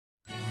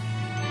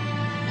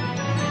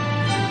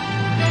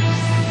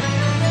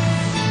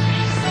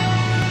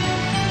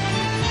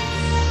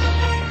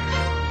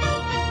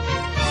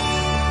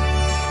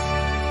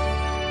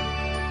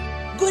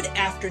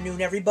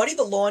afternoon, everybody.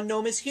 The Lawn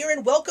Gnome is here,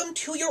 and welcome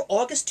to your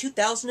August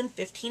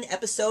 2015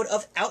 episode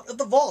of Out of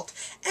the Vault.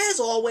 As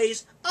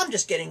always, I'm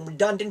just getting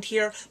redundant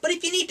here, but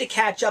if you need to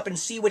catch up and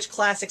see which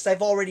classics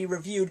I've already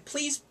reviewed,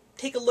 please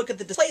take a look at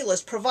the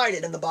playlist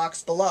provided in the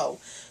box below.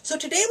 So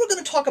today we're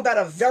going to talk about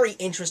a very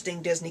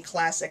interesting Disney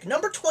classic,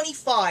 number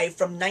 25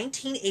 from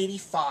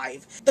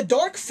 1985, the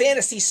dark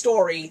fantasy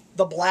story,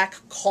 The Black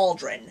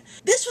Cauldron.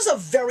 This was a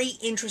very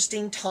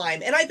interesting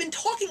time, and I've been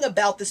talking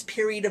about this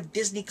period of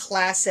Disney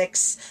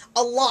classics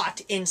a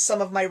lot in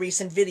some of my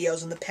recent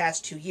videos in the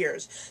past 2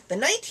 years. The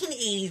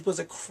 1980s was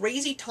a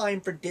crazy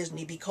time for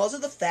Disney because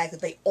of the fact that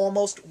they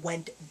almost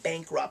went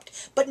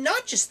bankrupt. But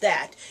not just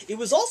that, it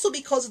was also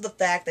because of the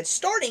fact that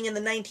starting in the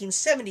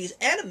 1970s,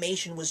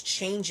 animation was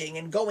changing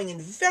and going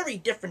in very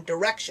different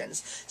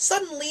directions.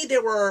 Suddenly,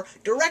 there were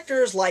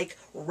directors like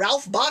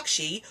Ralph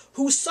Bakshi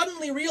who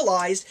suddenly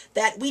realized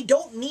that we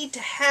don't need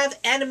to have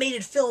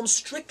animated films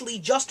strictly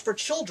just for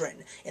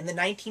children. In the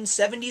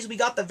 1970s, we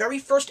got the very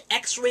first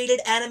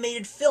X-rated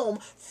animated film,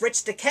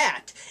 Fritz the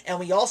Cat, and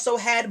we also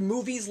had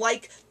movies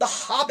like The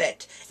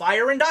Hobbit,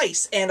 Fire and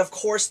Ice, and of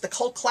course the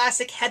cult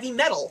classic Heavy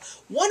Metal.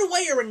 One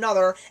way or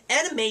another,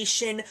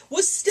 animation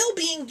was still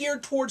being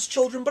geared towards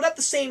children, but at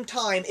the same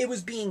time, it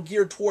was being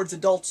geared towards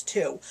adults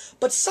too.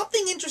 But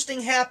something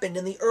interesting happened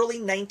in the early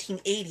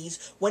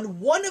 1980s when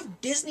one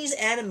of Disney's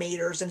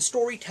animators and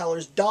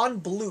storytellers, Don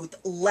Bluth,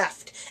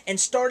 left and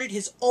started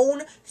his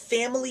own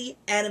family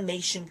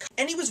animation company,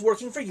 and he was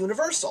working for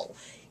Universal.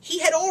 He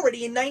had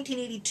already, in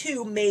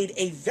 1982, made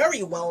a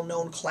very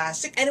well-known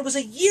classic, and it was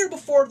a year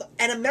before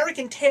An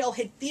American Tail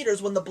hit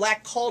theaters when The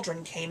Black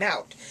Cauldron came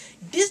out.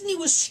 Disney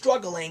was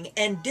struggling,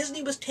 and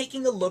Disney was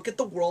taking a look at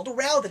the world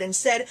around it and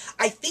said,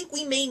 I think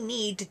we may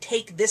need to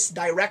take this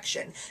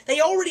direction. They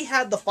already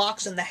had The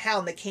Fox and the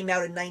Hound that came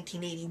out in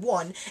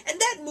 1981, and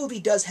that movie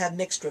does have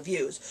mixed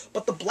reviews.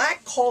 But The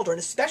Black Cauldron,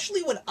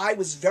 especially when I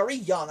was very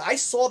young, I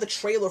saw the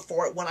trailer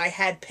for it when I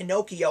had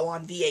Pinocchio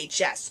on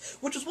VHS,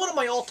 which was one of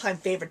my all-time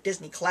favorite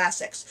Disney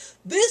classics.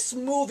 This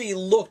movie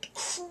looked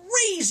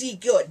crazy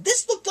good.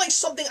 This looked like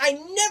something I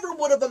never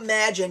would have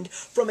imagined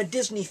from a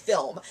Disney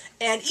film.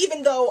 And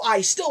even though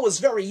I still was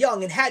very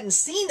young and hadn't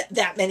seen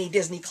that many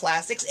Disney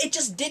classics, it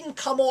just didn't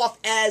come off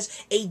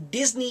as a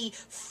Disney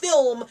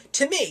film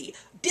to me.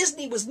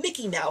 Disney was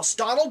Mickey Mouse,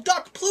 Donald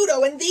Duck,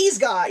 Pluto, and these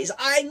guys.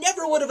 I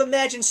never would have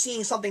imagined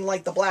seeing something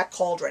like The Black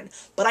Cauldron,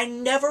 but I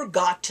never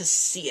got to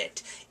see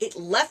it. It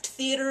left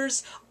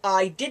theaters.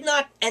 I did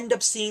not end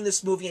up seeing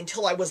this movie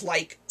until I was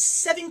like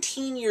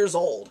 17 years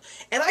old,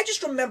 and I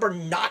just remember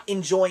not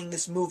enjoying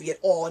this movie at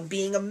all and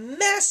being a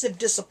massive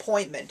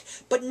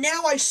disappointment, but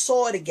now I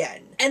saw it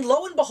again, and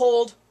lo and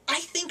behold, I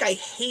think I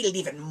hate it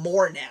even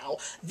more now.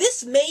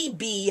 This may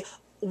be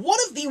one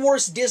of the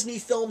worst Disney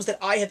films that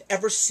I have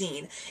ever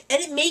seen,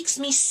 and it makes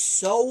me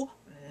so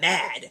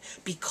mad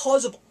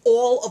because of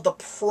all of the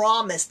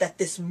promise that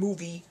this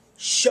movie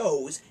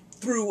shows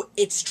through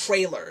its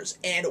trailers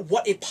and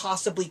what it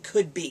possibly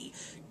could be.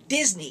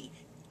 Disney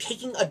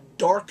taking a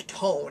dark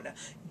tone.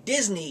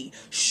 Disney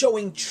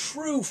showing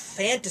true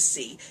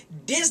fantasy.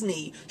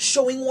 Disney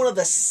showing one of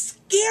the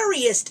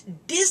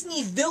scariest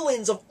Disney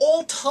villains of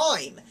all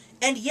time.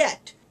 And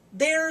yet,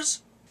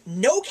 there's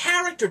no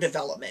character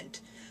development.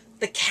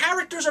 The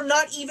characters are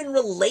not even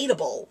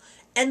relatable,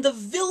 and the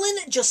villain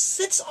just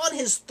sits on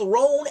his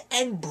throne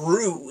and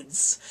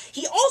broods.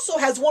 He also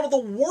has one of the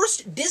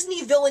worst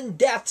Disney villain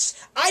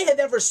deaths I have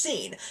ever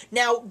seen.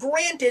 Now,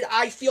 granted,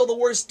 I feel the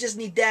worst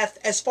Disney death,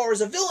 as far as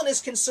a villain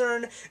is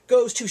concerned,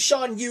 goes to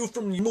Shan Yu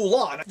from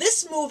Mulan.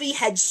 This movie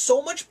had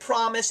so much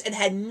promise and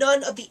had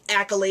none of the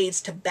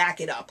accolades to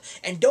back it up.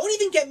 And don't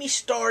even get me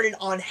started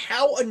on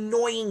how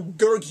annoying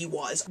Gurgi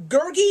was.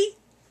 Gurgi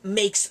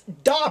makes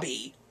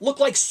Dobby look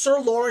like Sir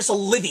Laurence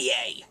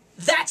Olivier.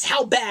 That's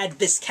how bad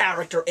this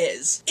character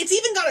is. It's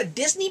even got a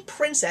Disney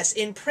princess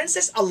in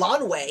Princess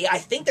Alanwe. I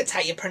think that's how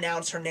you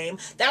pronounce her name.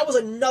 That was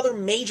another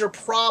major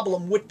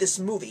problem with this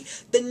movie.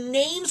 The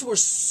names were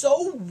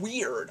so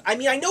weird. I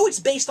mean, I know it's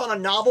based on a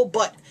novel,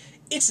 but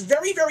it's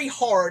very, very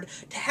hard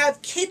to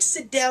have kids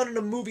sit down in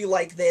a movie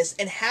like this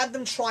and have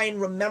them try and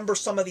remember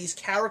some of these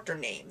character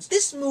names.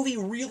 This movie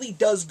really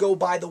does go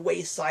by the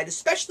wayside,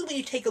 especially when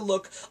you take a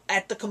look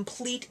at the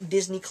complete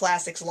Disney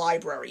Classics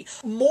library.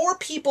 More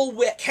people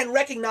can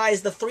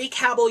recognize the Three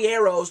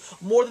Caballeros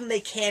more than they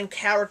can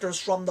characters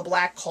from The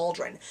Black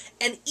Cauldron.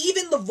 And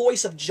even the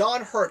voice of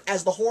John Hurt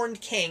as the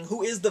Horned King,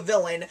 who is the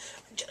villain,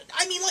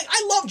 I mean, like,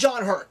 I love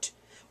John Hurt.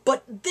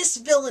 But this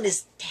villain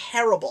is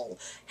terrible.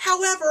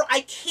 However,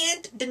 I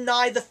can't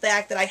deny the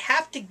fact that I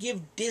have to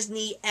give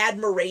Disney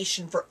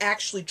admiration for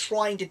actually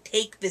trying to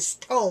take this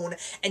tone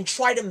and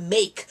try to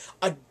make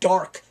a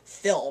dark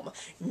film.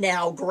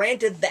 Now,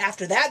 granted,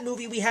 after that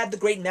movie we had The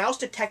Great Mouse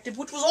Detective,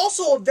 which was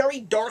also a very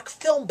dark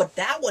film, but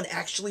that one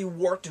actually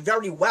worked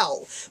very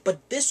well.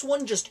 But this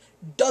one just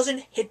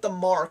doesn't hit the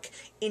mark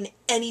in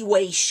any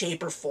way,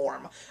 shape, or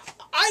form.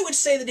 I would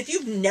say that if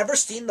you've never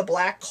seen The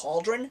Black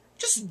Cauldron,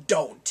 just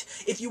don't.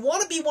 If you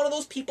want to be one of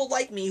those people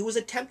like me who is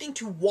attempting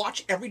to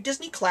watch every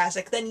Disney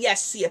classic, then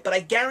yes, see it, but I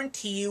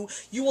guarantee you,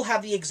 you will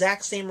have the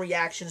exact same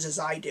reactions as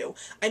I do.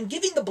 I'm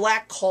giving The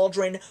Black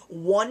Cauldron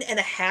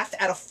 1.5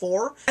 out of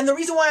 4, and the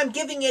reason why I'm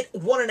giving it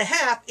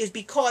 1.5 is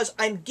because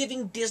I'm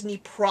giving Disney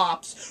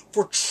props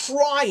for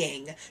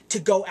trying to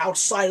go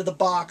outside of the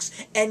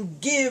box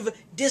and give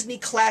Disney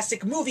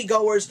classic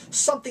moviegoers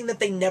something that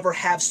they never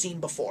have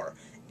seen before.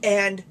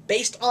 And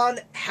based on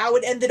how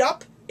it ended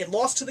up, it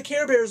lost to the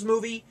Care Bears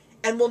movie,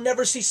 and we'll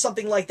never see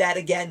something like that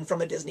again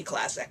from a Disney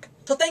classic.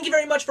 So thank you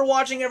very much for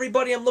watching,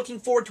 everybody. I'm looking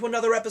forward to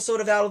another episode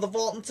of Out of the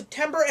Vault in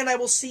September, and I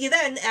will see you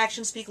then.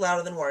 Actions speak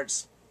louder than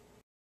words.